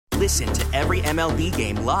Listen to every MLB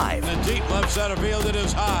game live. In the deep left center field, it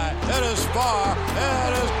is high, it is far,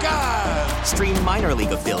 it is gone. Stream minor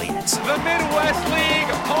league affiliates. The Midwest League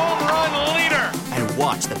home run leader. And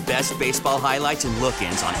watch the best baseball highlights and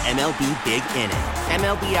look-ins on MLB Big Inning.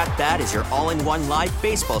 MLB At Bat is your all-in-one live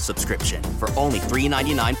baseball subscription for only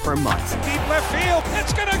 $3.99 per month. Deep left field,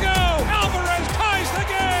 it's gonna go. Alvarez ties the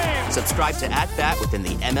game. Subscribe to At Bat within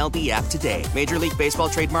the MLB app today. Major League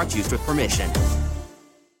Baseball trademarks used with permission.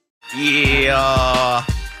 Yeah.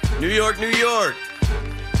 New York, New York.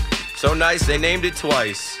 So nice, they named it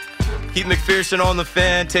twice. Keith McPherson on the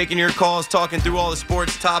Fan, taking your calls, talking through all the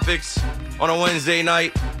sports topics on a Wednesday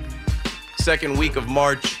night. Second week of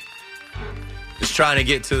March. Just trying to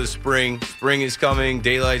get to the spring. Spring is coming.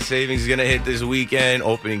 Daylight savings is going to hit this weekend.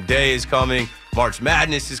 Opening day is coming. March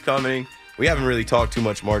Madness is coming. We haven't really talked too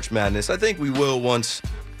much March Madness. I think we will once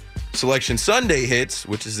Selection Sunday hits,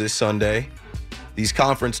 which is this Sunday. These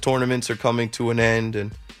conference tournaments are coming to an end,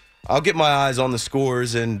 and I'll get my eyes on the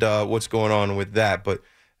scores and what's going on with that. But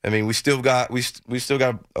I mean, we still got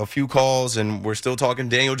a few calls, and we're still talking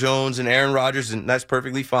Daniel Jones and Aaron Rodgers, and that's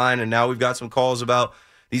perfectly fine. And now we've got some calls about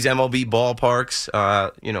these MLB ballparks.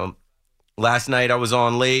 Last night I was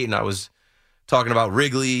on late, and I was talking about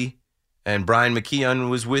Wrigley, and Brian McKeon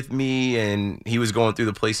was with me, and he was going through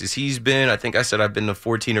the places he's been. I think I said I've been to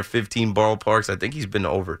 14 or 15 ballparks. I think he's been to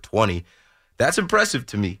over 20. That's impressive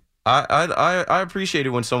to me. I appreciate it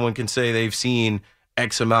when someone can say they've seen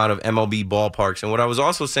X amount of MLB ballparks. And what I was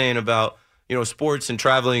also saying about, sports and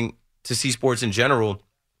traveling to see sports in general,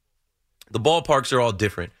 the ballparks are all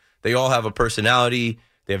different. They all have a personality.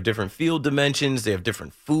 They have different field dimensions. They have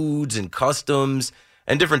different foods and customs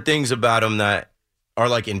and different things about them that are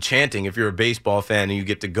like enchanting if you're a baseball fan and you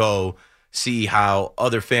get to go see how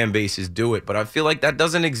other fan bases do it. But I feel like that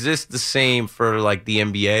doesn't exist the same for like the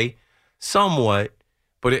NBA. Somewhat,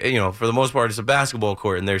 but for the most part, it's a basketball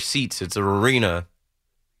court and there's seats. It's an arena.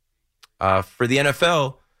 For the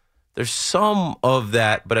NFL, there's some of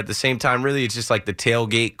that, but at the same time, really, it's just like the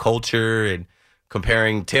tailgate culture and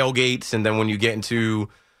comparing tailgates. And then when you get into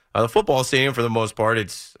the football stadium, for the most part,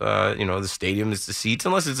 it's the stadium, it's the seats,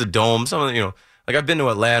 unless it's a dome. Some of like I've been to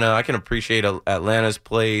Atlanta, I can appreciate Atlanta's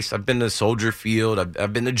place. I've been to Soldier Field.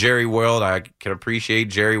 I've been to Jerry World. I can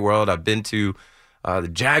appreciate Jerry World. I've been to the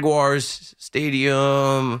Jaguars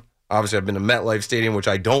Stadium. Obviously, I've been to MetLife Stadium, which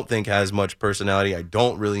I don't think has much personality. I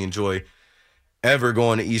don't really enjoy ever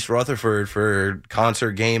going to East Rutherford for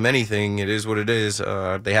concert, game, anything. It is what it is.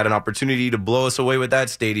 They had an opportunity to blow us away with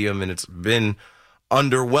that stadium, and it's been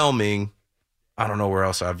underwhelming. I don't know where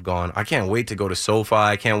else I've gone. I can't wait to go to SoFi.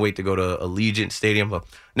 I can't wait to go to Allegiant Stadium. But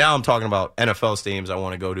now I'm talking about NFL stadiums I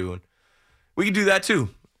want to go to, and we can do that too.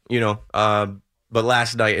 But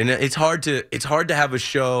last night, and it's hard to have a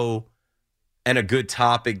show and a good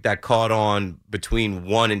topic that caught on between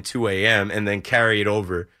 1 and 2 a.m. and then carry it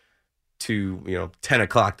over to 10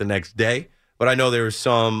 o'clock the next day. But I know there were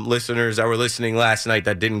some listeners that were listening last night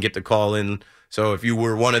that didn't get to call in. So if you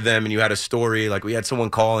were one of them and you had a story, like we had someone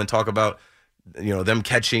call and talk about them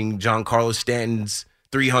catching Giancarlo Stanton's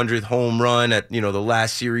 300th home run at the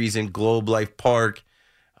last series in Globe Life Park.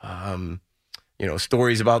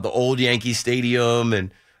 Stories about the old Yankee Stadium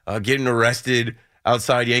and getting arrested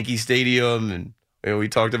outside Yankee Stadium. And we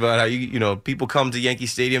talked about how, people come to Yankee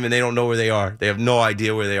Stadium and they don't know where they are. They have no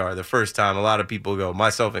idea where they are. The first time, a lot of people go,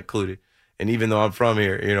 myself included. And even though I'm from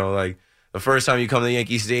here, like the first time you come to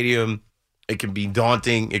Yankee Stadium, it can be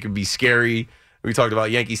daunting. It can be scary. We talked about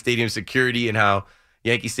Yankee Stadium security and how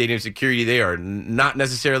Yankee Stadium security, they are not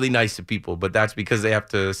necessarily nice to people, but that's because they have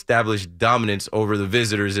to establish dominance over the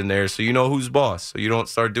visitors in there so you know who's boss. So you don't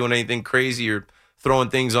start doing anything crazy or throwing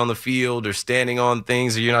things on the field or standing on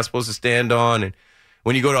things that you're not supposed to stand on. And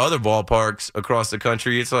when you go to other ballparks across the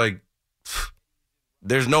country, it's like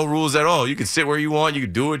there's no rules at all. You can sit where you want. You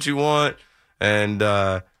can do what you want. And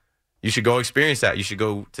you should go experience that. You should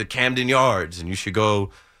go to Camden Yards, and you should go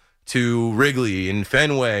to Wrigley and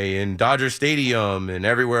Fenway and Dodger Stadium and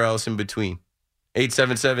everywhere else in between.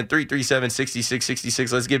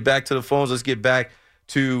 877-337-6666. Let's get back to the phones. Let's get back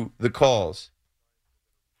to the calls.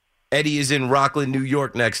 Eddie is in Rockland, New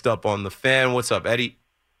York, next up on The Fan. What's up, Eddie?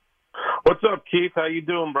 What's up, Keith? How you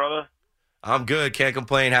doing, brother? I'm good. Can't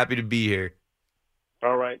complain. Happy to be here.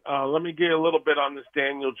 All right. Let me get a little bit on this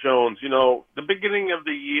Daniel Jones. The beginning of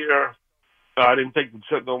the year, I didn't think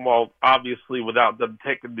obviously without them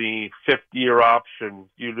taking the fifth-year option,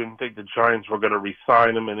 you didn't think the Giants were going to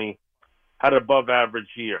re-sign him, and he had an above-average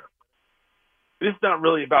year. This is not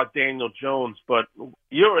really about Daniel Jones, but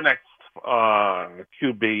you're an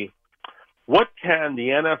ex-QB. What can the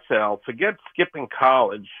NFL, forget skipping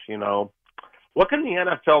college, what can the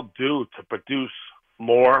NFL do to produce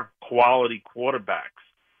more quality quarterbacks?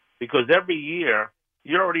 Because every year,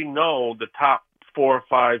 you already know the top 4,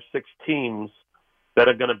 5, 6 teams that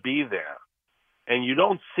are going to be there. And you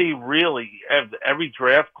don't see really every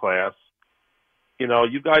draft class, you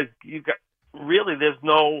got really, there's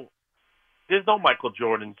no Michael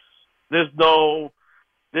Jordans. There's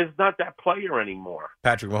not that player anymore.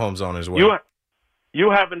 Patrick Mahomes on his way. You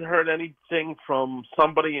haven't heard anything from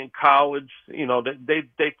somebody in college.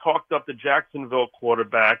 They talked up the Jacksonville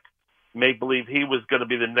quarterback, made believe he was going to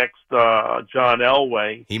be the next John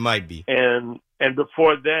Elway. He might be. And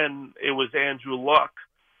before then, it was Andrew Luck.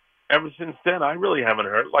 Ever since then, I really haven't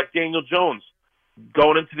heard. Like Daniel Jones.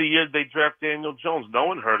 Going into the year, they draft Daniel Jones. No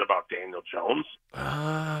one heard about Daniel Jones.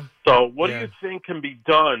 So what do you think can be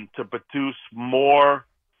done to produce more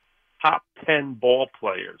top 10 ball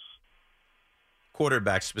players?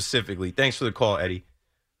 Quarterbacks specifically. Thanks for the call, Eddie.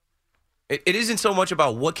 It isn't so much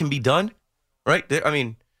about what can be done, right?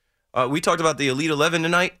 We talked about the Elite 11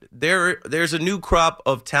 tonight. There's a new crop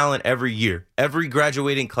of talent every year, every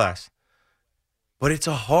graduating class. But it's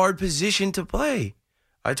a hard position to play.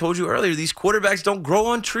 I told you earlier, these quarterbacks don't grow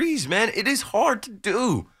on trees, man. It is hard to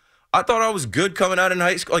do. I thought I was good coming out in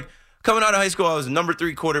high school. Coming out of high school, I was number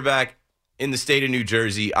 3 quarterback in the state of New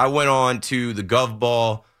Jersey. I went on to the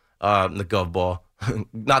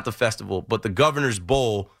not the festival, but the Governor's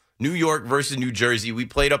Bowl, New York versus New Jersey. We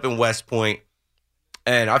played up in West Point,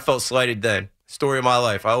 and I felt slighted then. Story of my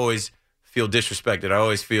life. I always feel disrespected. I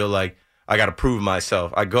always feel like I got to prove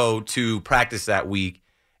myself. I go to practice that week,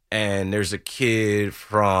 and there's a kid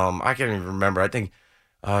from, I can't even remember, I think,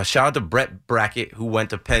 shout out to Brett Brackett, who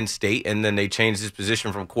went to Penn State, and then they changed his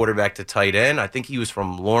position from quarterback to tight end. I think he was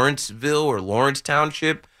from Lawrenceville or Lawrence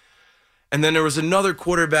Township. And then there was another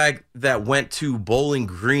quarterback that went to Bowling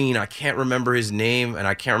Green. I can't remember his name, and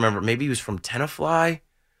I can't remember. Maybe he was from Tenafly.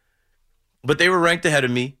 But they were ranked ahead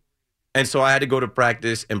of me, and so I had to go to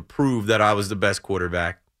practice and prove that I was the best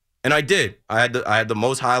quarterback. And I did. I had the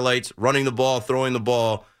most highlights, running the ball, throwing the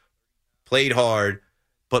ball, played hard.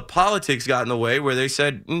 But politics got in the way where they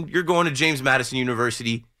said, you're going to James Madison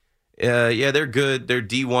University. They're good. They're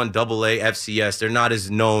D1, AA, FCS. They're not as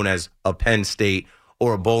known as a Penn State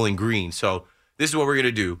or a Bowling Green. So this is what we're going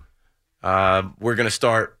to do. We're going to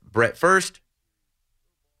start Brett first.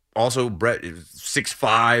 Also, Brett is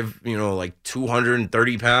 6'5", like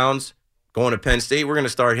 230 pounds. Going to Penn State, we're going to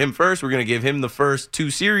start him first. We're going to give him the first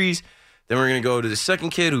 2 series. Then we're going to go to the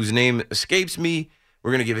second kid whose name escapes me.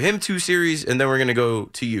 We're going to give him 2 series, and then we're going to go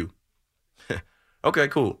to you. Okay,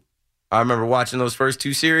 cool. I remember watching those first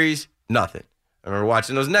 2 series, nothing. I remember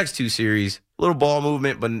watching those next 2 series, a little ball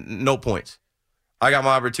movement, but no points. I got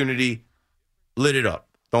my opportunity, lit it up.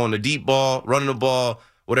 Throwing the deep ball, running the ball,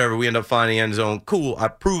 whatever. We end up finding the end zone. Cool. I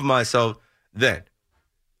proved myself then.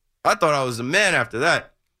 I thought I was the man after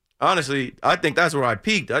that. Honestly, I think that's where I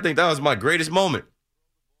peaked. I think that was my greatest moment.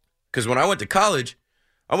 Because when I went to college,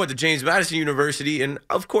 I went to James Madison University, and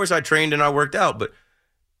of course I trained and I worked out. But,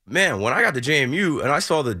 man, when I got to JMU and I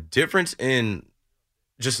saw the difference in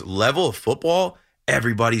just level of football,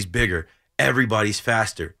 everybody's bigger. Everybody's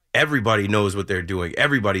faster. Everybody knows what they're doing.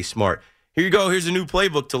 Everybody's smart. Here you go. Here's a new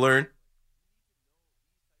playbook to learn.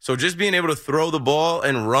 So just being able to throw the ball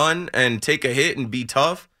and run and take a hit and be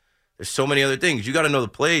tough, there's so many other things. You got to know the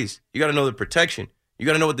plays. You got to know the protection. You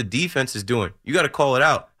got to know what the defense is doing. You got to call it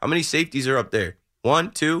out. How many safeties are up there?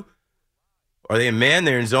 1, 2? Are they in man?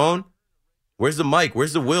 They're in zone? Where's the Mike?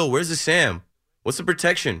 Where's the Will? Where's the Sam? What's the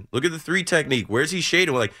protection? Look at the 3 technique. Where's he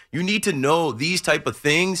shading? You need to know these type of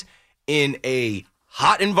things in a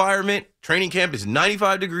hot environment. Training camp is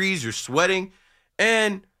 95 degrees. You're sweating.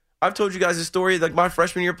 And I've told you guys this story. Like my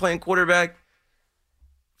freshman year playing quarterback,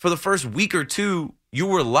 for the first week or 2, you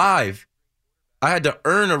were live. I had to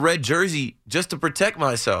earn a red jersey just to protect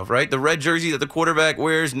myself, right? The red jersey that the quarterback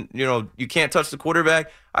wears, you can't touch the quarterback.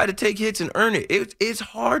 I had to take hits and earn it. It's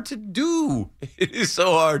hard to do. It is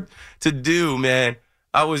so hard to do, man.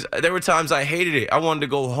 There were times I hated it. I wanted to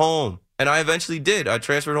go home, and I eventually did. I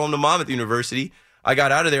transferred home to Monmouth University. I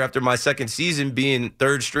got out of there after my second season being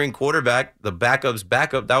third-string quarterback, the backup's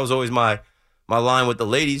backup. That was always my line with the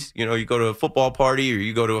ladies. You go to a football party or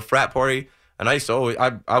you go to a frat party. And I used to always,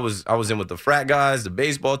 I was in with the frat guys, the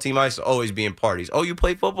baseball team. I used to always be in parties. Oh, you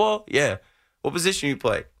play football? Yeah. What position you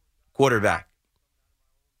play? Quarterback.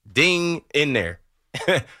 Ding, in there.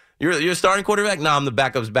 You're a starting quarterback? Nah, I'm the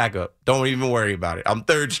backup's backup. Don't even worry about it. I'm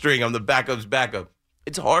third string. I'm the backup's backup.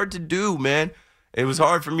 It's hard to do, man. It was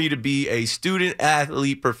hard for me to be a student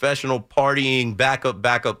athlete, professional, partying,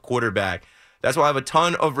 backup quarterback. That's why I have a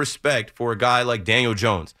ton of respect for a guy like Daniel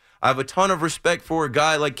Jones. I have a ton of respect for a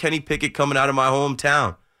guy like Kenny Pickett coming out of my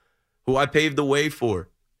hometown, who I paved the way for.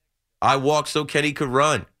 I walked so Kenny could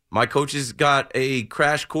run. My coaches got a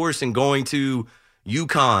crash course in going to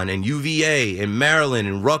UConn and UVA and Maryland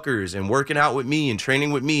and Rutgers and working out with me and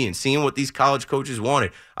training with me and seeing what these college coaches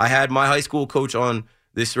wanted. I had my high school coach on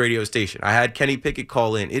this radio station. I had Kenny Pickett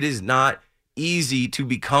call in. It is not easy to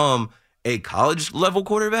become a college level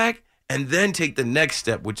quarterback and then take the next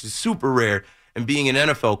step, which is super rare, and being an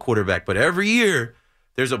NFL quarterback. But every year,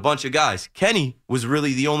 there's a bunch of guys. Kenny was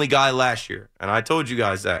really the only guy last year. And I told you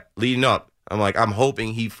guys that leading up. I'm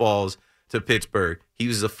hoping he falls to Pittsburgh. He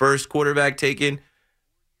was the first quarterback taken.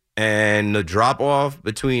 And the drop-off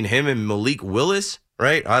between him and Malik Willis,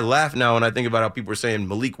 right? I laugh now when I think about how people are saying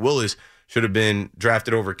Malik Willis should have been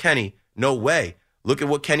drafted over Kenny. No way. Look at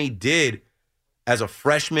what Kenny did as a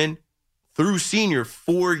freshman through senior,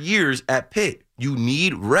 4 years at Pitt. You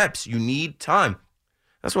need reps. You need time.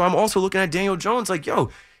 That's why I'm also looking at Daniel Jones like,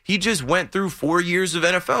 he just went through 4 years of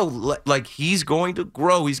NFL. Like, he's going to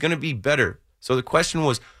grow. He's going to be better. So the question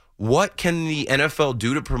was, what can the NFL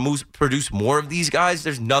do to produce more of these guys?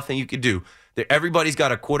 There's nothing you could do. Everybody's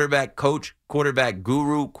got a quarterback coach, quarterback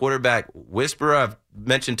guru, quarterback whisperer. I've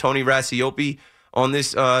mentioned Tony Rasiopi on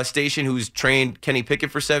this station, who's trained Kenny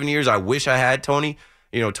Pickett for 7 years. I wish I had Tony.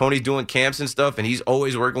 Tony's doing camps and stuff, and he's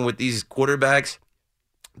always working with these quarterbacks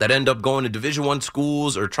that end up going to Division I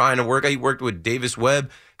schools or trying to work. He worked with Davis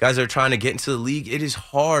Webb, guys that are trying to get into the league. It is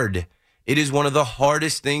hard. It is one of the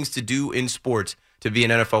hardest things to do in sports to be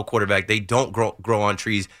an NFL quarterback. They don't grow on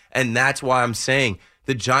trees, and that's why I'm saying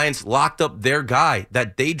the Giants locked up their guy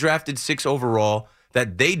that they drafted 6 overall,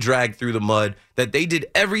 that they dragged through the mud, that they did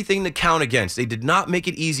everything to count against. They did not make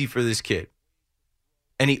it easy for this kid,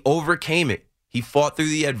 and he overcame it. He fought through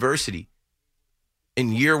the adversity.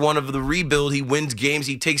 In year 1 of the rebuild, he wins games.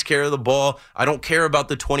 He takes care of the ball. I don't care about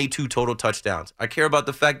the 22 total touchdowns. I care about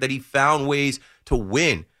the fact that he found ways to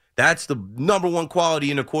win. That's the number one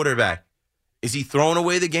quality in a quarterback. Is he throwing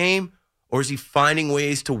away the game, or is he finding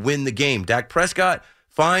ways to win the game? Dak Prescott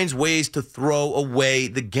finds ways to throw away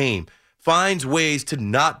the game, finds ways to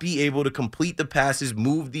not be able to complete the passes,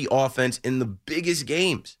 move the offense in the biggest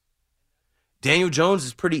games. Daniel Jones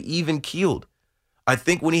is pretty even-keeled. I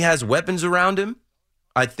think when he has weapons around him,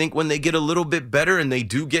 I think when they get a little bit better and they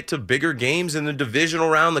do get to bigger games in the divisional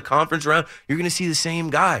round, the conference round, you're going to see the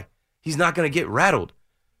same guy. He's not going to get rattled.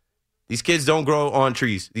 These kids don't grow on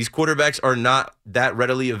trees. These quarterbacks are not that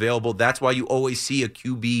readily available. That's why you always see a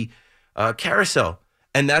QB carousel.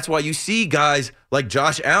 And that's why you see guys like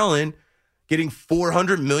Josh Allen getting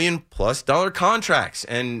 $400 million plus contracts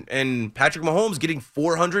and Patrick Mahomes getting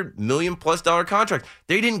 $400 million plus contracts.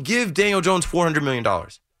 They didn't give Daniel Jones $400 million.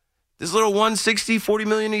 This little $160, $40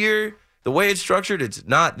 million a year, the way it's structured, it's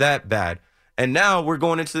not that bad. And now we're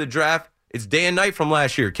going into the draft. It's day and night from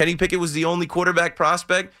last year. Kenny Pickett was the only quarterback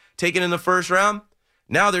prospect taken in the first round.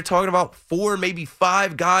 Now they're talking about 4, maybe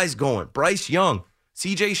 5 guys going. Bryce Young,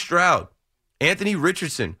 C.J. Stroud, Anthony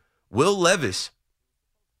Richardson, Will Levis.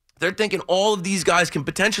 They're thinking all of these guys can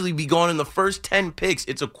potentially be gone in the first 10 picks.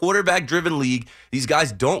 It's a quarterback-driven league. These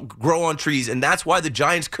guys don't grow on trees, and that's why the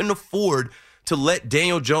Giants couldn't afford to let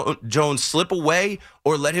Daniel Jones slip away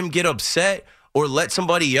or let him get upset or let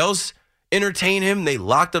somebody else entertain him. They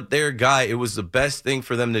locked up their guy. It was the best thing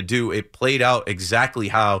for them to do. It played out exactly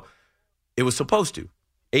how it was supposed to.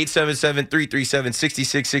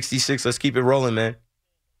 877-337-6666. Let's keep it rolling, man.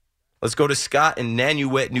 Let's go to Scott in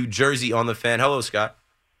Nanuet, New Jersey on the Fan. Hello, Scott.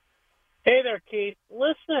 Hey there, Keith.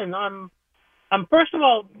 Listen, I'm first of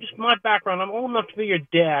all, just my background, I'm old enough to be your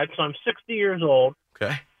dad, so I'm 60 years old.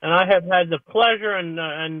 Okay. And I have had the pleasure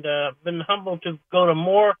and been humbled to go to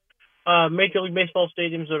more Major League Baseball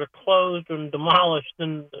stadiums that are closed and demolished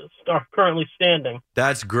than are currently standing.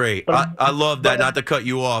 That's great. I love that, not to cut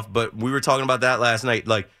you off, but we were talking about that last night.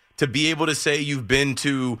 Like, to be able to say you've been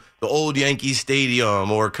to the old Yankee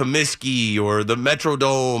Stadium or Comiskey or the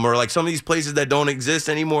Metrodome or like some of these places that don't exist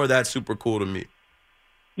anymore, that's super cool to me.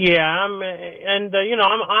 Yeah, I'm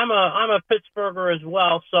a Pittsburgher as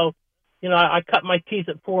well, so I cut my teeth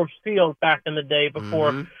at Forbes Field back in the day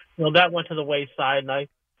before that went to the wayside, and I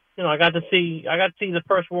got to see the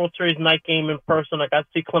first World Series night game in person. I got to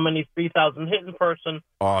see Clemente 3000 hit in person.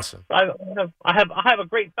 Awesome. I have a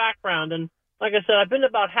great background, and like I said, I've been to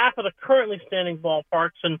about half of the currently standing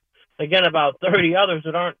ballparks, and again about 30 others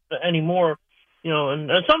that aren't anymore.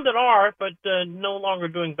 And some that are, but no longer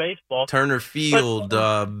doing baseball. Turner Field.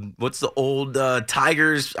 What's the old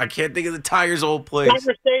Tigers? I can't think of the Tigers' old place.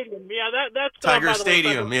 Tiger Stadium. Yeah, that's Tiger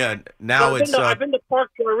Stadium. Yeah, now it's. I've been to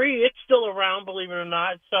Park Joree. It's still around, believe it or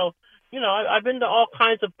not. So, I've been to all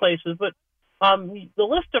kinds of places. But the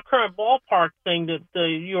list of current ballpark thing that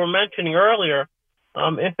you were mentioning earlier,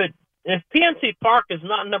 if PNC Park is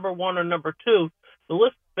not number 1 or number 2, the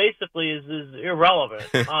list basically is irrelevant.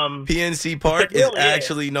 PNC Park really is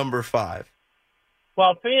actually number 5.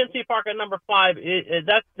 Well, PNC Park at number 5,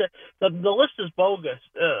 the list is bogus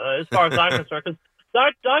as far as I'm concerned.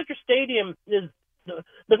 Because Dodger Stadium is the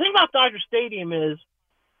thing about Dodger Stadium is,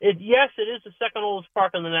 yes, it is the second oldest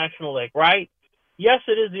park in the National League, right? Yes,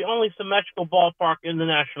 it is the only symmetrical ballpark in the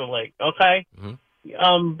National League. Okay,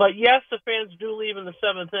 but yes, the fans do leave in the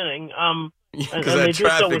 7th inning. Because that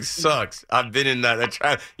traffic sucks. I've been in that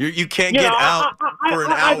traffic. You can't get out for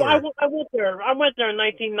an hour. I went there. I went there in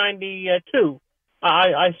 1992.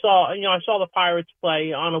 I saw the Pirates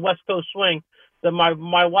play on a West Coast swing that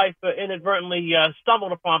my wife inadvertently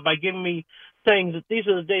stumbled upon by giving me, saying that these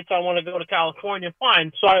are the dates I want to go to California.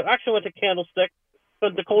 Fine. So I actually went to Candlestick,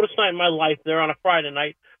 spent the coldest night of my life there on a Friday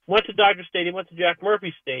night. Went to Dodger Stadium, went to Jack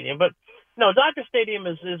Murphy Stadium, but no, Dodger Stadium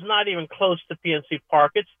is not even close to PNC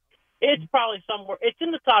Park. It's probably somewhere. It's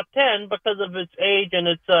in the top 10 because of its age and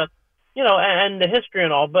its and the history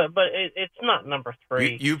and all, but it's not number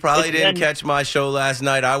 3. You probably didn't catch my show last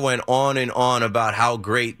night. I went on and on about how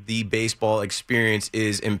great the baseball experience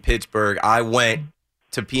is in Pittsburgh. I went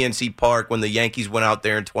to PNC Park when the Yankees went out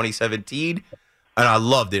there in 2017, and I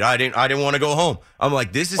loved it. I didn't want to go home. I'm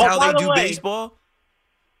like, this is how they do baseball?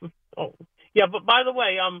 Oh, yeah, but by the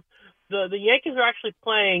way, the Yankees are actually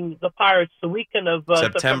playing the Pirates the weekend of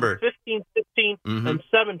September 15, 16, and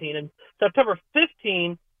 17. And September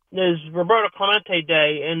 15 is Roberto Clemente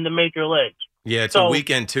Day in the major leagues. Yeah, it's a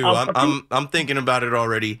weekend too. I'm thinking about it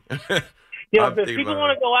already. Yeah, if people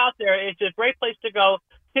want to go out there, it's a great place to go.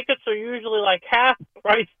 Tickets are usually like half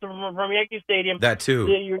price from Yankee Stadium. That too.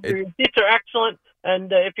 Your seats are excellent,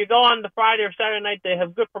 and if you go on the Friday or Saturday night, they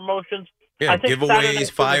have good promotions. Yeah,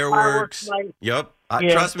 giveaways, fireworks. Yep.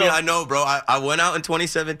 Trust me, I know, bro. I went out in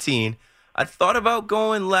 2017. I thought about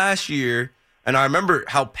going last year, and I remember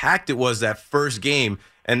how packed it was that first game.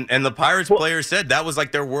 And the Pirates players said that was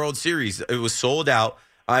like their World Series. It was sold out.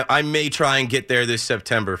 I may try and get there this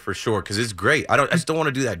September for sure because it's great. I just don't want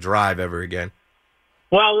to do that drive ever again.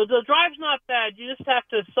 Well, the drive's not bad. You just have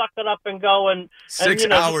to suck it up and go. And 6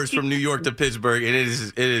 hours from New York to Pittsburgh, it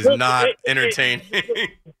is not entertaining.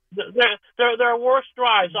 There are worse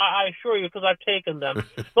drives, I assure you, because I've taken them.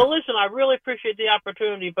 But listen, I really appreciate the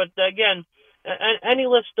opportunity. But again, any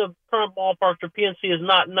list of current ballparks for PNC is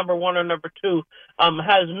not number 1 or number 2,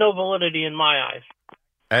 has no validity in my eyes.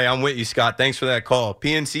 Hey, I'm with you, Scott. Thanks for that call.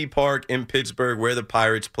 PNC Park in Pittsburgh, where the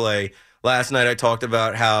Pirates play. Last night I talked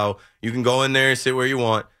about how you can go in there and sit where you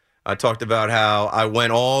want. I talked about how I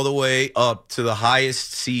went all the way up to the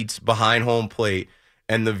highest seats behind home plate,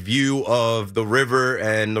 and the view of the river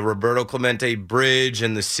and the Roberto Clemente Bridge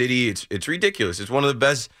and the city, it's ridiculous. It's one of the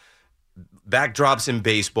best backdrops in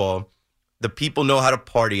baseball. The people know how to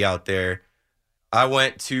party out there. I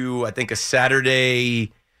went to, I think, a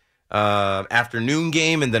Saturday afternoon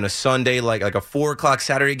game and then a Sunday, like a 4 o'clock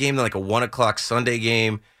Saturday game, then like a 1 o'clock Sunday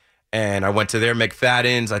game. And I went to their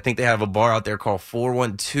McFadden's. I think they have a bar out there called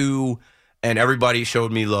 412, and everybody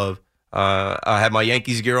showed me love. I had my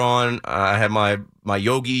Yankees gear on. I had my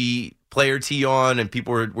Yogi player tee on, and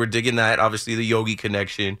people were digging that, obviously the Yogi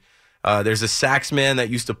connection. There's a sax man that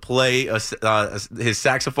used to play his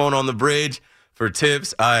saxophone on the bridge for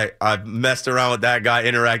tips. I messed around with that guy,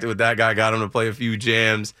 interacted with that guy, got him to play a few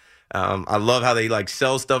jams. I love how they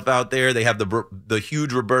sell stuff out there. They have the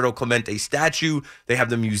huge Roberto Clemente statue. They have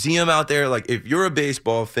the museum out there. Like, if you're a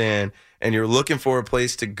baseball fan and you're looking for a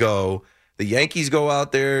place to go, the Yankees go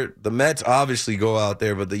out there. The Mets obviously go out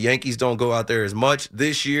there, but the Yankees don't go out there as much.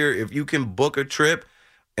 This year, if you can book a trip,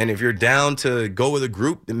 and if you're down to go with a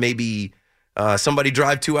group, then maybe somebody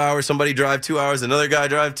drive 2 hours, somebody drive 2 hours, another guy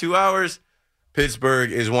drive 2 hours.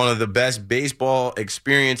 Pittsburgh is one of the best baseball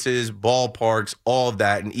experiences, ballparks, all of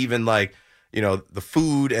that. And even the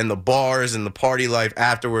food and the bars and the party life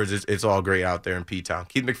afterwards, it's all great out there in P-Town.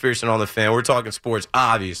 Keith McPherson on the Fan. We're talking sports,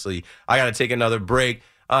 obviously. I got to take another break.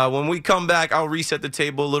 When we come back, I'll reset the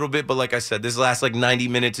table a little bit. But like I said, this last 90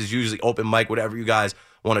 minutes is usually open mic, whatever you guys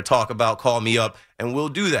want to talk about, call me up, and we'll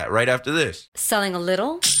do that right after this. Selling a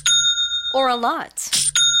little or a lot?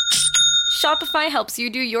 Shopify helps you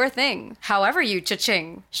do your thing, however you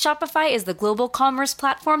cha-ching. Shopify is the global commerce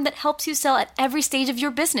platform that helps you sell at every stage of your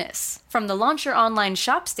business. From the launch your online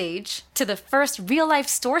shop stage, to the first real-life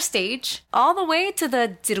store stage, all the way to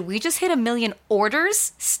the did we just hit 1 million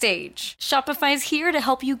orders stage. Shopify's here to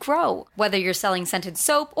help you grow. Whether you're selling scented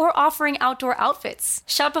soap or offering outdoor outfits,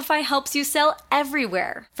 Shopify helps you sell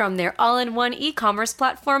everywhere. From their all-in-one e-commerce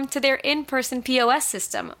platform to their in-person POS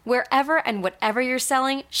system, wherever and whatever you're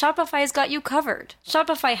selling, Shopify's got you covered.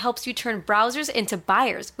 Shopify helps you turn browsers into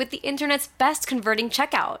buyers with the internet's best converting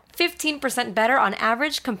checkout. 15% better on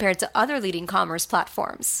average compared to other leading commerce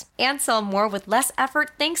platforms. And sell more with less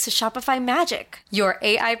effort thanks to Shopify Magic, your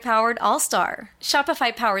AI-powered all-star.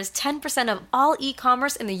 Shopify powers 10% of all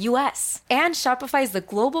e-commerce in the U.S. And Shopify is the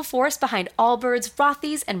global force behind Allbirds,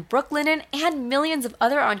 Rothy's, and Brooklinen, and millions of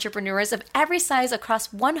other entrepreneurs of every size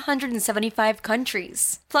across 175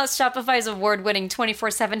 countries. Plus, Shopify's award-winning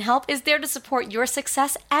 24/7 help is there to support your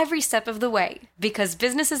success every step of the way. Because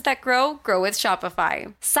businesses that grow, grow with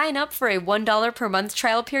Shopify. Sign up for a $1 per month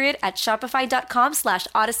trial period at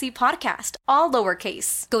shopify.com/Odyssey Podcast, all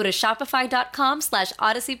lowercase. Go to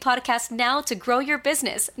shopify.com/Odyssey Podcast now to grow your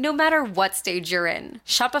business, no matter what stage you're in.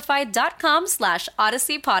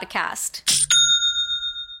 Shopify.com/Odyssey Podcast.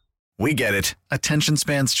 We get it. Attention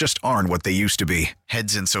spans just aren't what they used to be.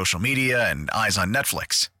 Heads in social media and eyes on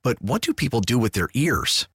Netflix. But what do people do with their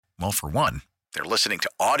ears? Well, for one, they're listening to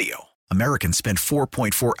audio. Americans spend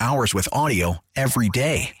 4.4 hours with audio every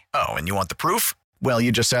day. Oh, and you want the proof? Well,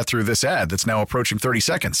 you just sat through this ad that's now approaching 30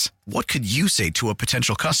 seconds. What could you say to a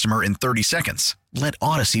potential customer in 30 seconds? Let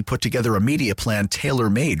Odyssey put together a media plan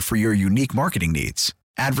tailor-made for your unique marketing needs.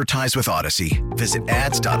 Advertise with Odyssey. Visit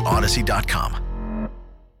ads.odyssey.com.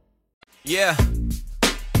 Yeah,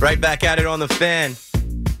 right back at it on the Fan.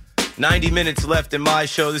 90 minutes left in my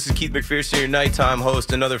show. This is Keith McPherson, your nighttime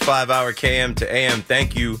host. Another 5-hour KM to AM.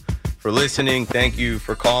 Thank you for listening. Thank you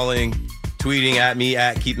for calling, tweeting at me,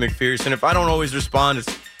 at Keith McPherson. If I don't always respond,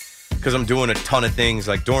 it's because I'm doing a ton of things.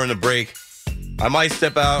 Like during the break, I might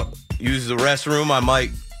step out, use the restroom. I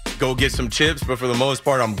might go get some chips. But for the most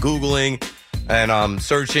part, I'm Googling and I'm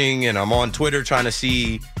searching and I'm on Twitter trying to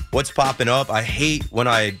see what's popping up. I hate when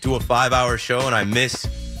I do a 5-hour show and I miss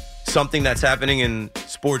something that's happening in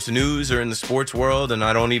sports news or in the sports world and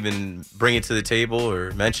I don't even bring it to the table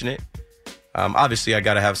or mention it. Obviously, I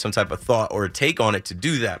got to have some type of thought or a take on it to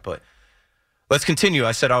do that, but let's continue.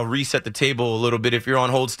 I said I'll reset the table a little bit. If you're on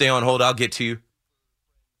hold, stay on hold. I'll get to you.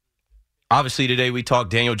 Obviously, today we talked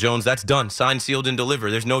Daniel Jones. That's done. Signed, sealed, and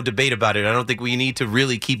delivered. There's no debate about it. I don't think we need to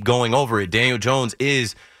really keep going over it. Daniel Jones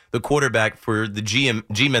is the quarterback for the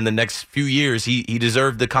G-men the next few years. He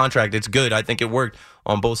deserved the contract. It's good. I think it worked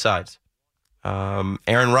on both sides.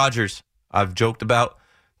 Aaron Rodgers, I've joked about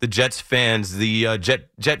the Jets fans, the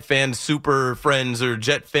Jet fan super friends or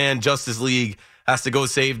Jet fan Justice League has to go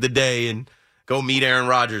save the day and go meet Aaron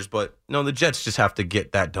Rodgers. But no, the Jets just have to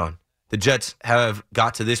get that done. The Jets have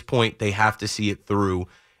got to this point. They have to see it through.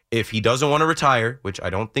 If he doesn't want to retire, which I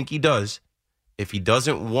don't think he does, if he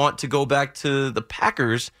doesn't want to go back to the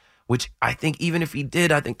Packers, which I think even if he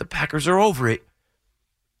did, I think the Packers are over it.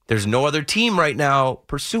 There's no other team right now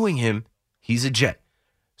pursuing him. He's a Jet.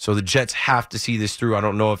 So the Jets have to see this through. I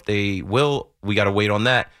don't know if they will. We got to wait on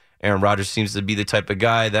that. Aaron Rodgers seems to be the type of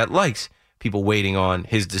guy that likes people waiting on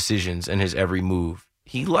his decisions and his every move.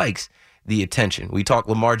 He likes the attention. We talk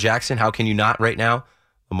Lamar Jackson. How can you not right now?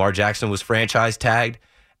 Lamar Jackson was franchise tagged,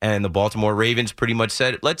 and the Baltimore Ravens pretty much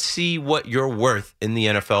said, let's see what you're worth in the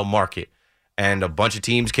NFL market. And a bunch of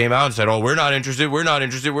teams came out and said, oh, we're not interested, we're not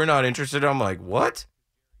interested, we're not interested. I'm like, what?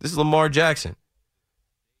 This is Lamar Jackson.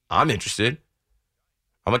 I'm interested.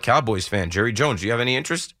 I'm a Cowboys fan. Jerry Jones, do you have any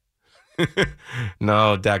interest?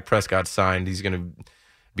 No, Dak Prescott signed. He's going to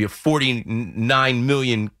be a $49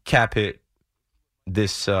 million cap hit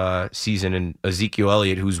this season. And Ezekiel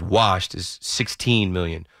Elliott, who's washed, is $16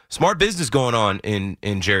 million. Smart business going on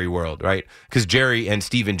in Jerry world, right? Because Jerry and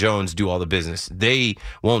Stephen Jones do all the business. They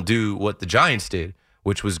won't do what the Giants did,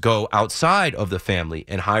 which was go outside of the family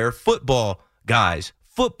and hire football guys,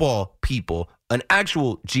 football people, an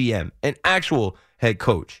actual GM, an actual head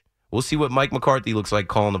coach. We'll see what Mike McCarthy looks like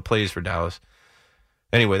calling the plays for Dallas.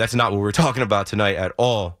 Anyway, that's not what we're talking about tonight at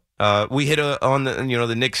all. We hit on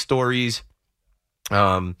the Knicks stories.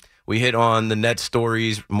 We hit on the Nets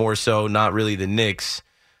stories more so, not really the Knicks.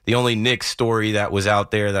 The only Knicks story that was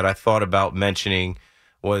out there that I thought about mentioning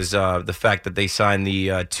was the fact that they signed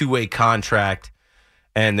the two-way contract,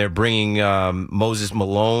 and they're bringing Moses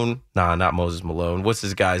Malone. Nah, not Moses Malone. What's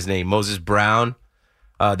this guy's name? Moses Brown.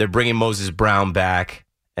 They're bringing Moses Brown back,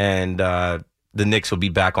 and the Knicks will be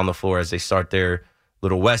back on the floor as they start their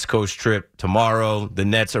little West Coast trip tomorrow. The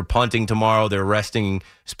Nets are punting tomorrow. They're resting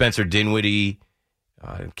Spencer Dinwiddie,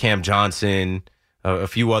 Cam Johnson, a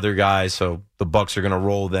few other guys. So the Bucks are going to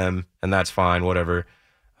roll them, and that's fine, whatever.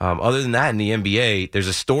 Other than that, in the NBA, there's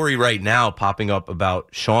a story right now popping up about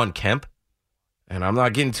Shawn Kemp, and I'm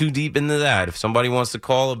not getting too deep into that. If somebody wants to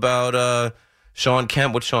call about Shawn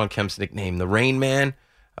Kemp, what's Shawn Kemp's nickname? The Rain Man?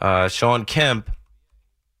 Shawn Kemp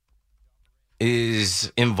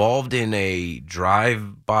is involved in a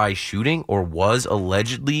drive-by shooting, or was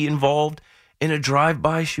allegedly involved in a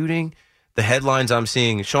drive-by shooting. The headlines I'm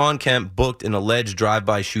seeing, Shawn Kemp booked an alleged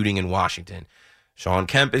drive-by shooting in Washington. Shawn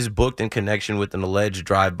Kemp is booked in connection with an alleged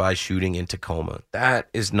drive-by shooting in Tacoma. That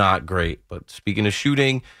is not great. But speaking of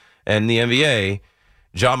shooting and the NBA,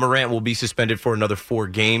 Ja Morant will be suspended for another 4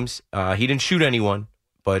 games. He didn't shoot anyone,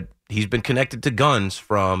 but he's been connected to guns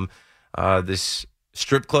from this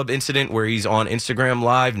strip club incident where he's on Instagram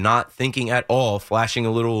Live, not thinking at all, flashing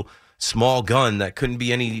a little small gun that couldn't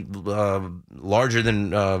be any larger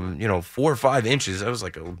than 4 or 5 inches. That was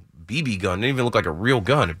like a BB gun. It didn't even look like a real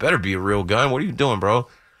gun. It better be a real gun. What are you doing, bro?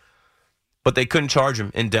 But they couldn't charge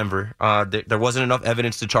him in Denver. There wasn't enough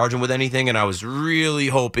evidence to charge him with anything, and I was really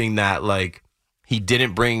hoping that he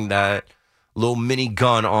didn't bring that little mini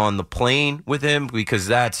gun on the plane with him, because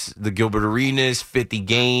that's the Gilbert Arenas, 50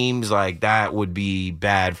 games. That would be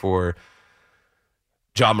bad for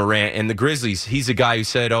Ja Morant and the Grizzlies. He's a guy who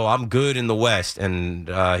said, I'm good in the West, and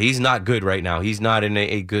he's not good right now. He's not in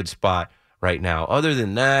a good spot right now. Other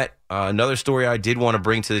than that, another story I did want to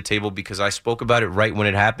bring to the table, because I spoke about it right when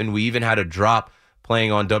it happened. We even had a drop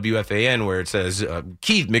playing on WFAN where it says,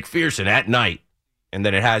 Keith McPherson at night. And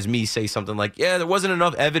then it has me say something like, there wasn't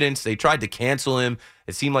enough evidence. They tried to cancel him.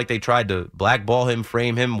 It seemed like they tried to blackball him,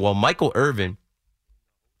 frame him. Well, Michael Irvin,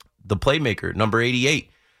 the playmaker, number 88,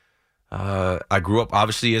 I grew up,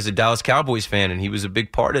 obviously, as a Dallas Cowboys fan, and he was a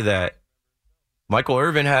big part of that. Michael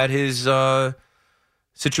Irvin had his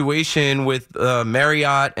situation with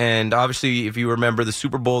Marriott, and obviously, if you remember the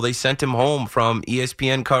Super Bowl, they sent him home from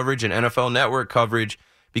ESPN coverage and NFL Network coverage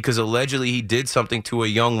because allegedly he did something to a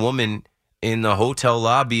young woman in the hotel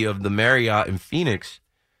lobby of the Marriott in Phoenix.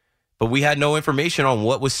 But we had no information on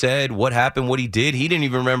what was said, what happened, what he did. He didn't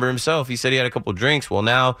even remember himself. He said he had a couple drinks. Well,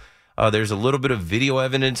 now there's a little bit of video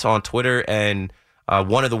evidence on Twitter, and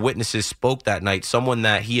one of the witnesses spoke that night, someone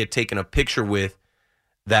that he had taken a picture with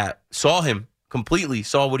that saw him completely,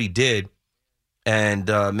 saw what he did. And,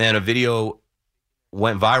 a video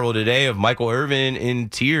went viral today of Michael Irvin in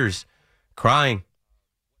tears, crying,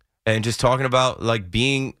 and just talking about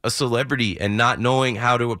being a celebrity and not knowing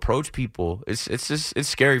how to approach people. It's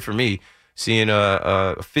scary for me seeing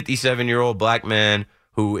a 57-year-old black man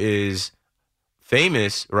who is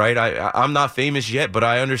famous, right? I'm not famous yet, but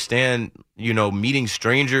I understand, meeting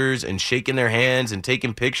strangers and shaking their hands and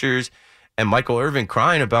taking pictures, and Michael Irvin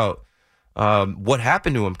crying about what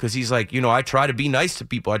happened to him, because he's like, I try to be nice to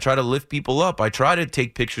people. I try to lift people up. I try to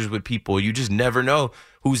take pictures with people. You just never know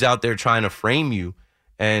who's out there trying to frame you.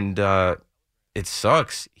 And it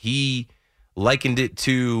sucks. He likened it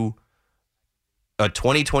to a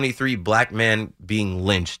 2023 black man being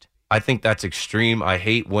lynched. I think that's extreme. I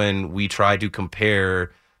hate when we try to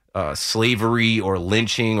compare slavery or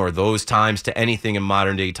lynching or those times to anything in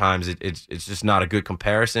modern day times. It's just not a good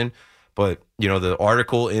comparison. But, the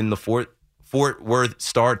article in the Fort Worth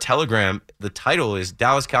Star-Telegram, the title is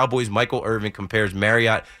Dallas Cowboys Michael Irvin compares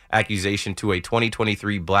Marriott accusation to a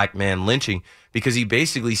 2023 black man lynching, because he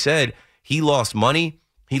basically said he lost money,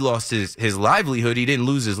 he lost his livelihood, he didn't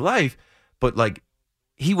lose his life, but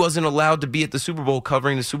he wasn't allowed to be at the Super Bowl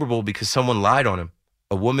covering the Super Bowl because someone lied on him.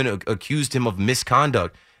 A woman accused him of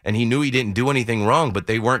misconduct, and he knew he didn't do anything wrong, but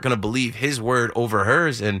they weren't going to believe his word over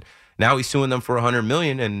hers, and now he's suing them for $100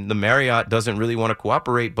 million, and the Marriott doesn't really want to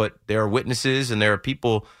cooperate, but there are witnesses and there are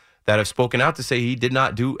people that have spoken out to say he did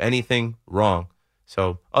not do anything wrong.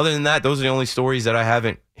 So other than that, those are the only stories that I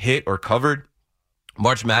haven't hit or covered.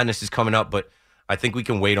 March Madness is coming up, but I think we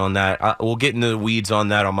can wait on that. We'll get into the weeds on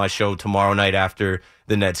that on my show tomorrow night after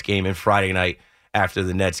the Nets game and Friday night after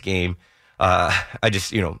the Nets game.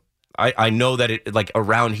 I know that it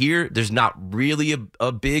around here, there's not really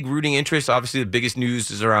a big rooting interest. Obviously, the biggest news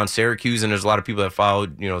is around Syracuse, and there's a lot of people that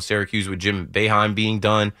followed, Syracuse with Jim Boeheim being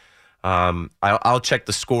done. I'll check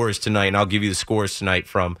the scores tonight, and I'll give you the scores tonight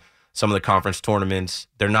from some of the conference tournaments.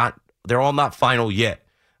 They're all not final yet.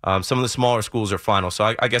 Some of the smaller schools are final,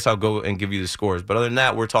 so I guess I'll go and give you the scores. But other than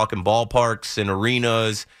that, we're talking ballparks and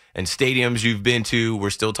arenas and stadiums you've been to. We're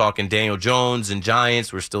still talking Daniel Jones and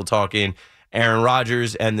Giants. We're still talking Aaron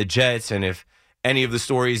Rodgers and the Jets. And if any of the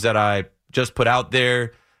stories that I just put out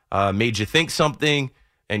there made you think something,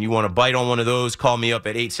 and you want to bite on one of those, call me up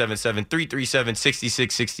at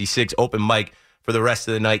 877-337-6666. Open mic for the rest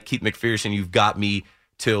of the night. Keith McPherson, you've got me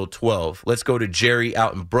till 12. Let's go to Jerry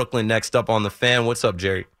out in Brooklyn next up on the Fan. What's up,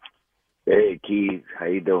 Jerry? Hey, Keith. How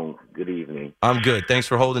you doing? Good evening. I'm good. Thanks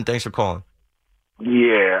for holding. Thanks for calling.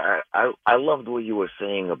 Yeah, I loved what you were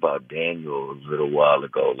saying about Daniel a little while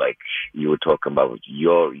ago. Like, you were talking about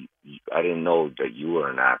I didn't know that you were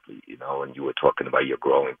an athlete, and you were talking about your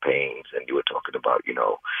growing pains, and you were talking about,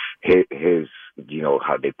 his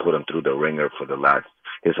how they put him through the ringer for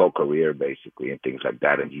his whole career, basically, and things like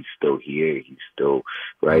that. And he's still here. He's still,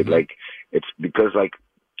 right? Mm-hmm. Like, it's because, like,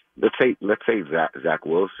 let's say Zach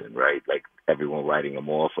Wilson, right? Like, everyone writing him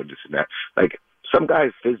off or this and that. Like, some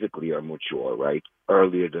guys physically are mature, right?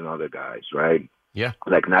 Earlier than other guys, right? Yeah.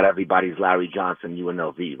 Like, not everybody's Larry Johnson,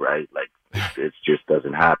 UNLV, right? Like, it just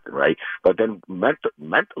doesn't happen, right? But then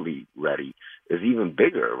mentally ready is even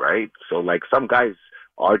bigger, right? So, like, some guys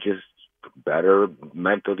are just better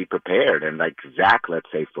mentally prepared. And, like, Zach,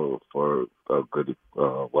 let's say, for a good,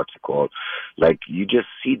 like, you just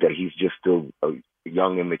see that he's just still a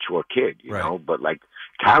young, immature kid, you know? But, like,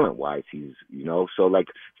 talent-wise, he's, so, like,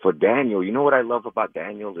 for Daniel, you know what I love about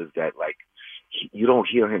Daniel is that, like, you don't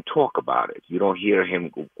hear him talk about it. You don't hear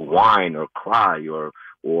him whine or cry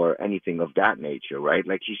or anything of that nature, right?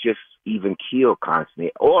 Like, he's just even keeled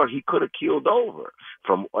constantly, or he could have keeled over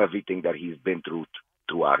from everything that he's been through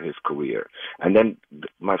throughout his career. And then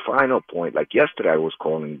my final point, like yesterday I was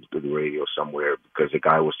calling to the radio somewhere because a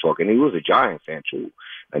guy was talking, he was a Giant fan too,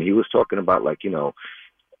 and he was talking about, like,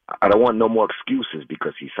 I don't want no more excuses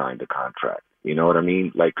because he signed the contract. You know what I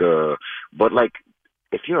mean? Like, but, like,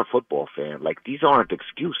 if you're a football fan, like, these aren't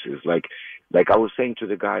excuses. Like I was saying to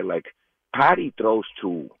the guy, like, Patty throws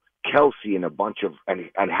to Kelsey and a bunch of,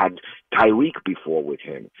 and had Tyreek before with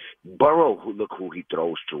him. Burrow, look who he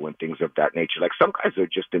throws to and things of that nature. Like, some guys are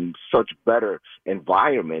just in such better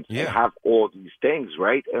environments and have all these things,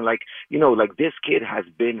 right? And, like, like, this kid has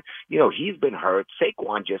been, he's been hurt.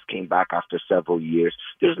 Saquon just came back after several years.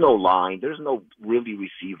 There's no line. There's no really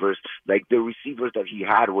receivers. Like, the receivers that he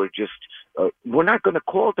had were just, we're not going to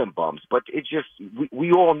call them bums, but it's just,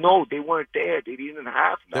 we all know they weren't there. They didn't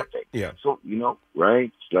have nothing. Yeah. So,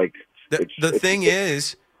 right? It's like, the thing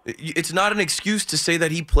is, it's not an excuse to say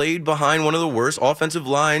that he played behind one of the worst offensive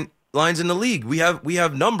lines in the league. We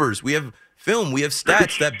have numbers, we have film, we have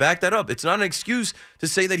stats that back that up. It's not an excuse to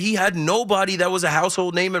say that he had nobody that was a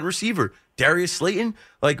household name at receiver. Darius Slayton,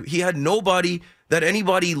 like, he had nobody that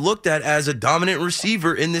anybody looked at as a dominant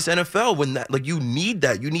receiver in this NFL. When that, like, you need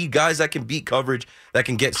that. You need guys that can beat coverage, that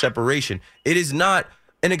can get separation. It is not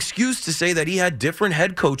an excuse to say that he had different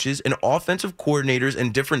head coaches and offensive coordinators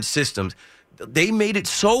and different systems. They made it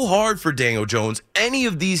so hard for Daniel Jones. Any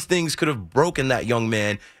of these things could have broken that young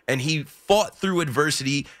man, and he fought through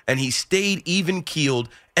adversity, and he stayed even-keeled,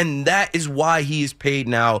 and that is why he is paid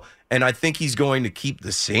now. And I think he's going to keep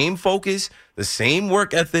the same focus, the same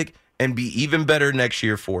work ethic, and be even better next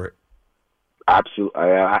year for it. Absolutely,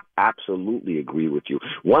 I absolutely agree with you.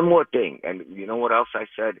 One more thing, and you know what else I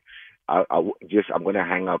said? I'm going to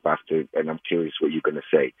hang up after, and I'm curious what you're going to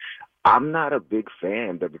say. I'm not a big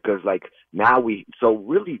fan, but because, like, now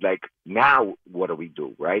now what do we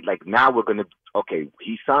do, right? Like, now we're going to, okay,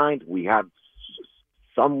 he signed, we have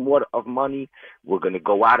somewhat of money, we're going to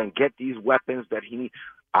go out and get these weapons that he needs.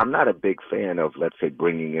 I'm not a big fan of, let's say,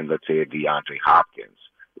 bringing in, let's say, a DeAndre Hopkins,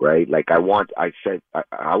 right? Like, I would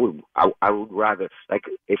rather, like,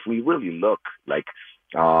 if we really look, like,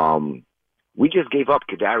 we just gave up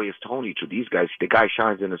Kadarius Toney to these guys. The guy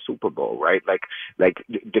shines in the Super Bowl, right? Like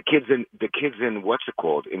the kids in what's it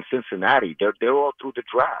called in Cincinnati. They're all through the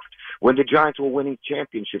draft. When the Giants were winning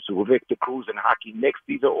championships with Victor Cruz and Hakeem Nicks,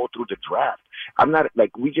 these are all through the draft. I'm not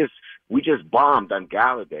like we just bombed on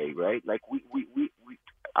Galladay, right? Like we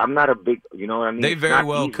I'm not a big, you know what I mean? They very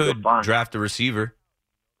well could draft a receiver.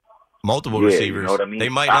 Multiple receivers. You know what I mean? They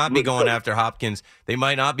might not be going after Hopkins. They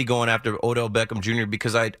might not be going after Odell Beckham Jr.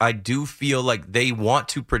 because I do feel like they want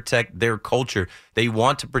to protect their culture. They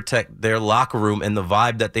want to protect their locker room and the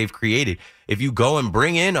vibe that they've created. If you go and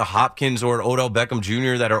bring in a Hopkins or an Odell Beckham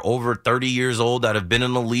Jr. that are over 30 years old, that have been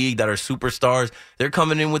in the league, that are superstars, they're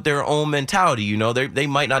coming in with their own mentality. You know, they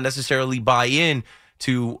might not necessarily buy in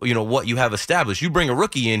to, you know, what you have established. You bring a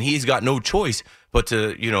rookie in, he's got no choice but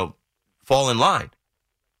to, you know, fall in line.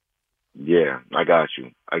 Yeah, I got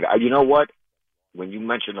you. You know what? When you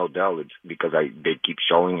mention Odell, it's because they keep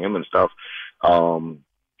showing him and stuff.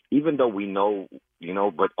 Even though we know, you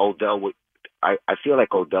know, but Odell, I feel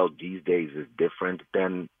like Odell these days is different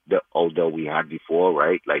than the Odell we had before,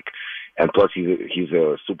 right? Like and plus he's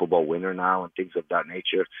a Super Bowl winner now and things of that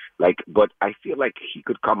nature. Like, but I feel like he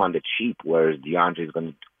could come on the cheap, whereas DeAndre is going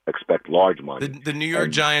to expect large money. The New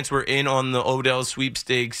York Giants were in on the Odell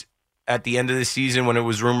sweepstakes at the end of the season when it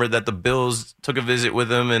was rumored that the Bills took a visit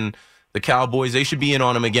with him and the Cowboys. They should be in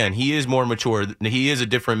on him again. He is more mature. He is a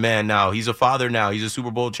different man now. He's a father now. He's a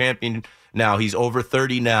Super Bowl champion now. He's over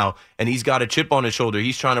 30 now, and he's got a chip on his shoulder.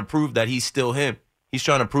 He's trying to prove that he's still him. He's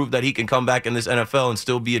trying to prove that he can come back in this NFL and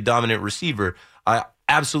still be a dominant receiver. I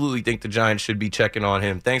absolutely think the Giants should be checking on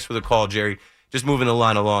him. Thanks for the call, Jerry. Just moving the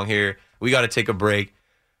line along here. We got to take a break.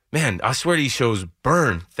 Man, I swear these shows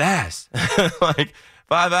burn fast. Like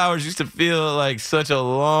 5 hours used to feel like such a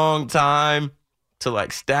long time to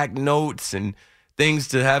like stack notes and things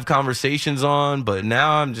to have conversations on. But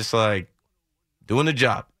now I'm just like doing the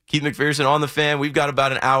job. Keith McPherson on the Fan. We've got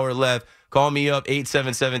about an hour left. Call me up,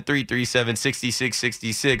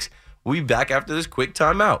 877-337-6666. We'll be back after this quick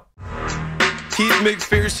timeout. Keith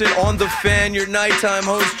McPherson on the Fan, your nighttime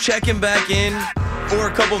host, checking back in for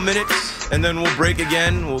a couple minutes, and then we'll break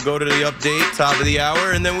again. We'll go to the update, top of the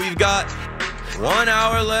hour, and then we've got 1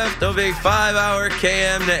 hour left of a 5-hour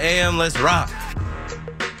KM to AM. Let's rock.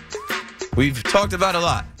 We've talked about a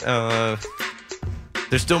lot.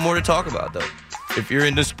 There's still more to talk about, though. If you're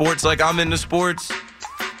into sports like I'm into sports,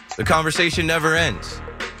 the conversation never ends.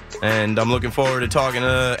 And I'm looking forward to talking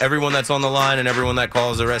to everyone that's on the line and everyone that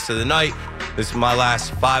calls the rest of the night. This is my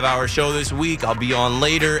last 5-hour show this week. I'll be on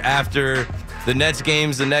later after the Nets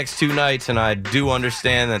games the next 2 nights, and I do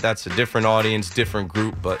understand that that's a different audience, different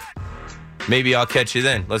group, but maybe I'll catch you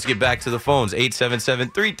then. Let's get back to the phones.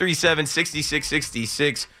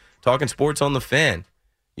 877-337-6666. Talking sports on the Fan.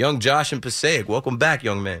 Young Josh in Passaic. Welcome back,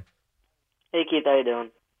 young man. Hey, Keith. How you doing?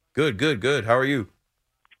 Good. How are you?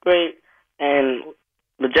 Great. And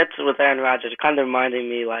the Jets with Aaron Rodgers are kind of reminding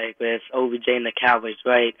me like with OBJ and the Cowboys,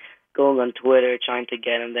 right? Going on Twitter, trying to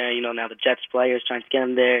get him there. You know, now the Jets players trying to get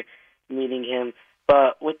him there, meeting him.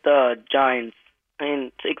 But with the Giants, I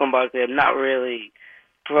mean, Saquon Barkley, I'm not really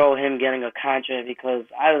pro him getting a contract because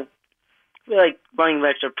I feel like running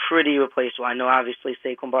backs are pretty replaceable. I know obviously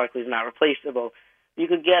Saquon Barkley is not replaceable. You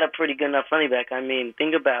could get a pretty good enough running back. I mean,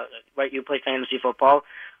 think about it, right? You play fantasy football.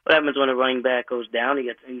 What happens when a running back goes down? He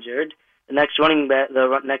gets injured. The next running back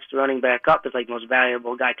up is like the most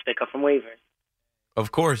valuable guy to pick up from waivers.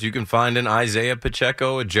 Of course, you can find an Isaiah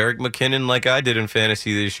Pacheco, a Jerick McKinnon like I did in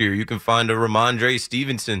fantasy this year. You can find a Ramondre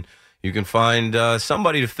Stevenson. You can find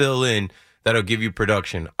somebody to fill in that'll give you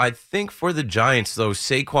production. I think for the Giants, though,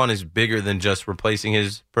 Saquon is bigger than just replacing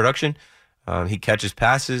his production. He catches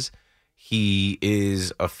passes. He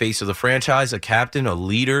is a face of the franchise, a captain, a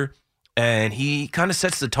leader, and he kind of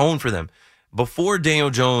sets the tone for them. Before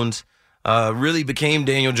Daniel Jones really became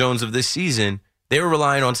Daniel Jones of this season, they were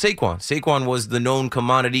relying on Saquon. Saquon was the known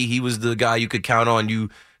commodity. He was the guy you could count on. You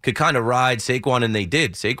could kind of ride Saquon, and they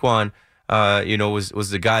did. Saquon, was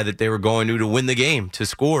the guy that they were going to win the game, to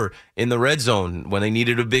score in the red zone. When they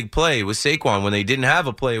needed a big play, it was Saquon. When they didn't have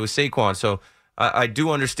a play, it was Saquon. So I do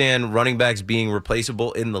understand running backs being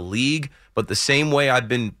replaceable in the league, but the same way I've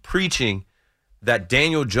been preaching that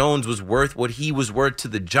Daniel Jones was worth what he was worth to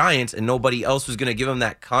the Giants and nobody else was going to give him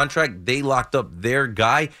that contract. They locked up their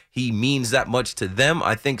guy. He means that much to them.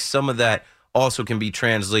 I think some of that also can be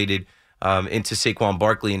translated into Saquon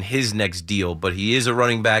Barkley and his next deal. But he is a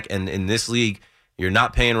running back, and in this league, you're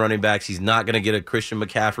not paying running backs. He's not going to get a Christian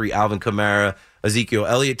McCaffrey, Alvin Kamara, Ezekiel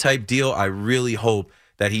Elliott type deal. I really hope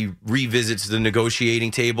that he revisits the negotiating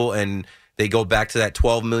table and they go back to that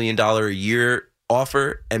 $12 million a year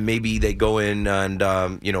offer, and maybe they go in and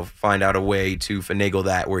find out a way to finagle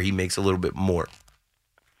that where he makes a little bit more.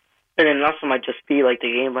 And then also might just be like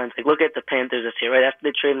the game plans. Like, look at the Panthers this year, right? After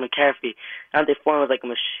they traded McCaffrey, and they formed like a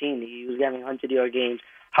machine. He was getting 100-yard games.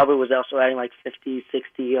 Hubbard was also adding like 50,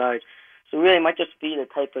 60 yards. So really, it might just be the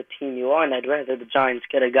type of team you are, and I'd rather the Giants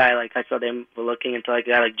get a guy like I saw them were looking into, like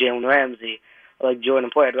a guy like Jalen Ramsey or like Jordan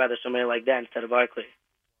Poyer. I'd rather somebody like that instead of Barkley.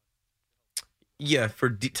 Yeah,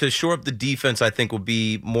 to shore up the defense, I think will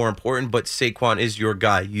be more important, but Saquon is your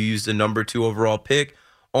guy. You used the number 2 overall pick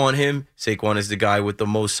on him. Saquon is the guy with the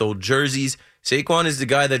most sold jerseys. Saquon is the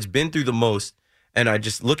guy that's been through the most, and I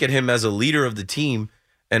just look at him as a leader of the team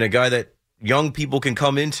and a guy that young people can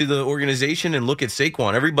come into the organization and look at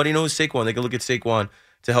Saquon. Everybody knows Saquon. They can look at Saquon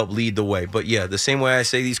to help lead the way. But, yeah, the same way I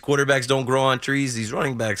say these quarterbacks don't grow on trees, these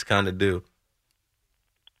running backs kind of do.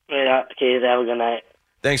 Yeah, okay, have a good night.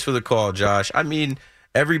 Thanks for the call, Josh. I mean,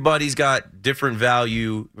 everybody's got different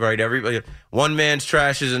value, right? Everybody, one man's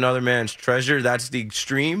trash is another man's treasure. That's the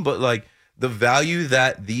extreme. But, like, the value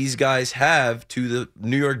that these guys have to the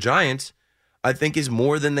New York Giants, I think, is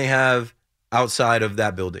more than they have outside of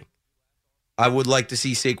that building. I would like to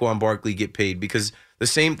see Saquon Barkley get paid, because the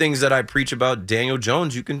same things that I preach about Daniel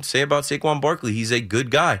Jones, you can say about Saquon Barkley. He's a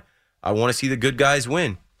good guy. I want to see the good guys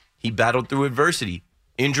win. He battled through adversity,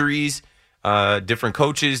 injuries, different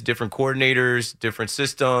coaches, different coordinators, different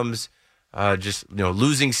systems,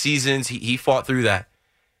 losing seasons. He fought through that.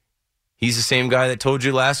 He's the same guy that told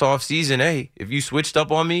you last offseason, hey, if you switched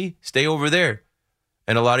up on me, stay over there.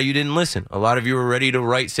 And a lot of you didn't listen. A lot of you were ready to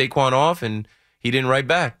write Saquon off, and he didn't write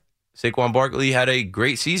back. Saquon Barkley had a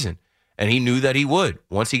great season, and he knew that he would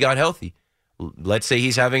once he got healthy. Let's say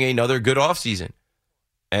he's having another good offseason,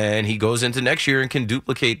 and he goes into next year and can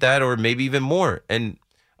duplicate that or maybe even more. And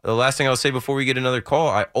the last thing I'll say before we get another call,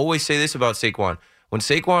 I always say this about Saquon. When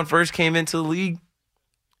Saquon first came into the league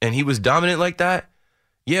and he was dominant like that,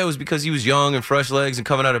 yeah, it was because he was young and fresh legs and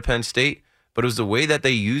coming out of Penn State, but it was the way that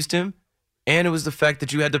they used him, and it was the fact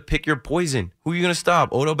that you had to pick your poison. Who are you going to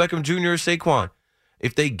stop, Odell Beckham Jr. or Saquon?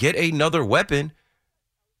 If they get another weapon,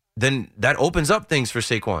 then that opens up things for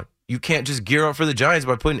Saquon. You can't just gear up for the Giants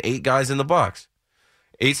by putting 8 guys in the box.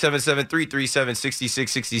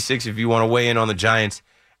 877-337-6666 if you want to weigh in on the Giants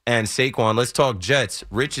and Saquon. Let's talk Jets.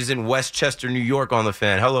 Rich is in Westchester, New York on the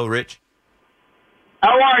Fan. Hello, Rich.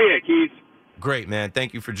 How are you, Keith? Great, man.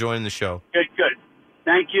 Thank you for joining the show. Good.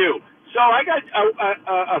 Thank you. So I got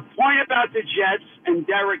a point about the Jets and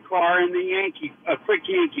Derek Carr and a quick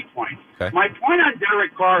Yankee point. Okay. My point on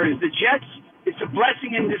Derek Carr is the Jets, it's a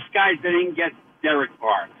blessing in disguise they didn't get Derek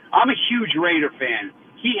Carr. I'm a huge Raider fan.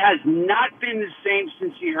 He has not been the same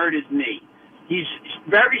since he hurt his knee. He's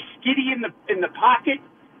very skiddy in the pocket.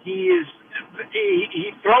 He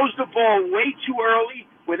throws the ball way too early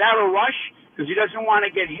without a rush because he doesn't want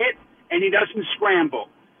to get hit, and he doesn't scramble.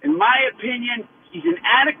 In my opinion, he's an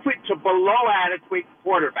adequate to below adequate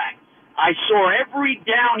quarterback. I saw every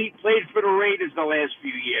down he played for the Raiders the last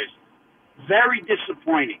few years. Very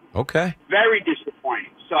disappointing. Okay. Very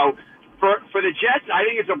disappointing. So for the Jets, I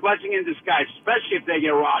think it's a blessing in disguise, especially if they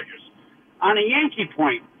get Rodgers. On a Yankee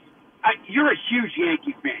point, you're a huge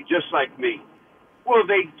Yankee fan, just like me. Will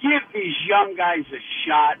they give these young guys a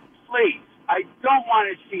shot? Please. I don't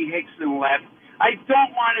want to see Hickson left. I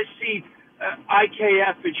don't want to see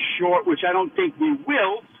IKF at short, which I don't think we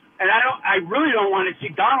will. And I really don't want to see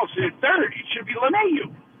Donaldson at third. It should be LeMahieu.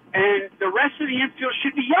 And the rest of the infield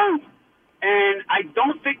should be young. And I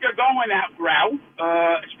don't think they're going that route,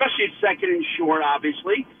 especially at second and short,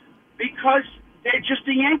 obviously, because they're just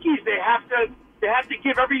the Yankees. They have to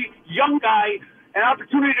give every young guy an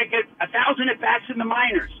opportunity to get 1,000 at-bats in the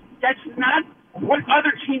minors. That's not what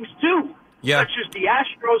other teams do. Yeah. Such as the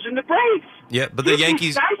Astros and the Braves. Yeah, but the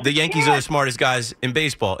Yankees are the smartest guys in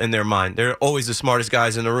baseball in their mind. They're always the smartest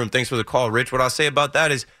guys in the room. Thanks for the call, Rich. What I'll say about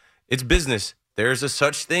that is it's business. There's a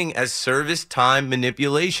such thing as service time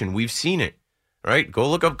manipulation. We've seen it, right? Go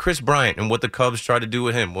look up Chris Bryant and what the Cubs tried to do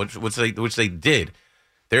with him, which they did.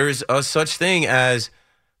 There is a such thing as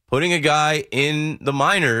putting a guy in the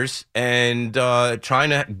minors and trying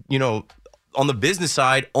to, on the business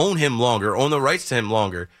side, own him longer, own the rights to him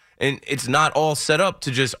longer. And it's not all set up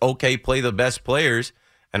to just, play the best players.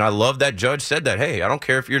 And I love that Judge said that, hey, I don't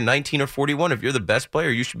care if you're 19 or 41. If you're the best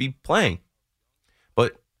player, you should be playing.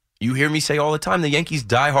 But you hear me say all the time, the Yankees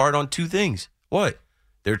die hard on 2 things. What?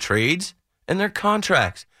 Their trades and their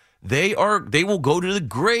contracts. They will go to the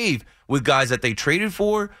grave with guys that they traded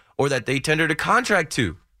for or that they tendered a contract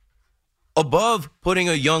to, above putting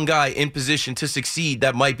a young guy in position to succeed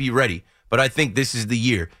that might be ready. But I think this is the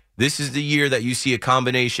year. This is the year that you see a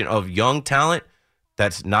combination of young talent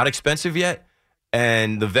that's not expensive yet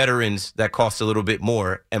and the veterans that cost a little bit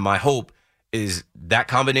more. And my hope is that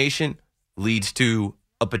combination leads to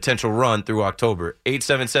a potential run through October.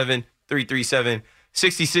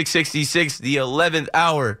 877-337-6666, the 11th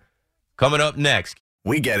hour coming up next.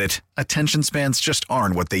 We get it. Attention spans just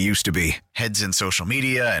aren't what they used to be. Heads in social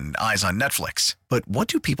media and eyes on Netflix. But what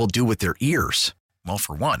do people do with their ears? Well,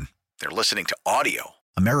 for one, they're listening to audio.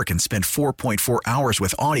 Americans spend 4.4 hours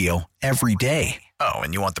with audio every day. Oh,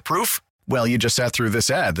 and you want the proof? Well, you just sat through this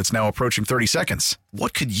ad that's now approaching 30 seconds.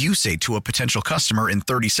 What could you say to a potential customer in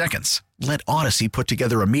 30 seconds? Let Odyssey put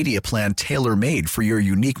together a media plan tailor-made for your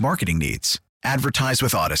unique marketing needs. Advertise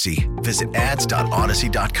with Odyssey. Visit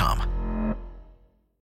ads.odyssey.com.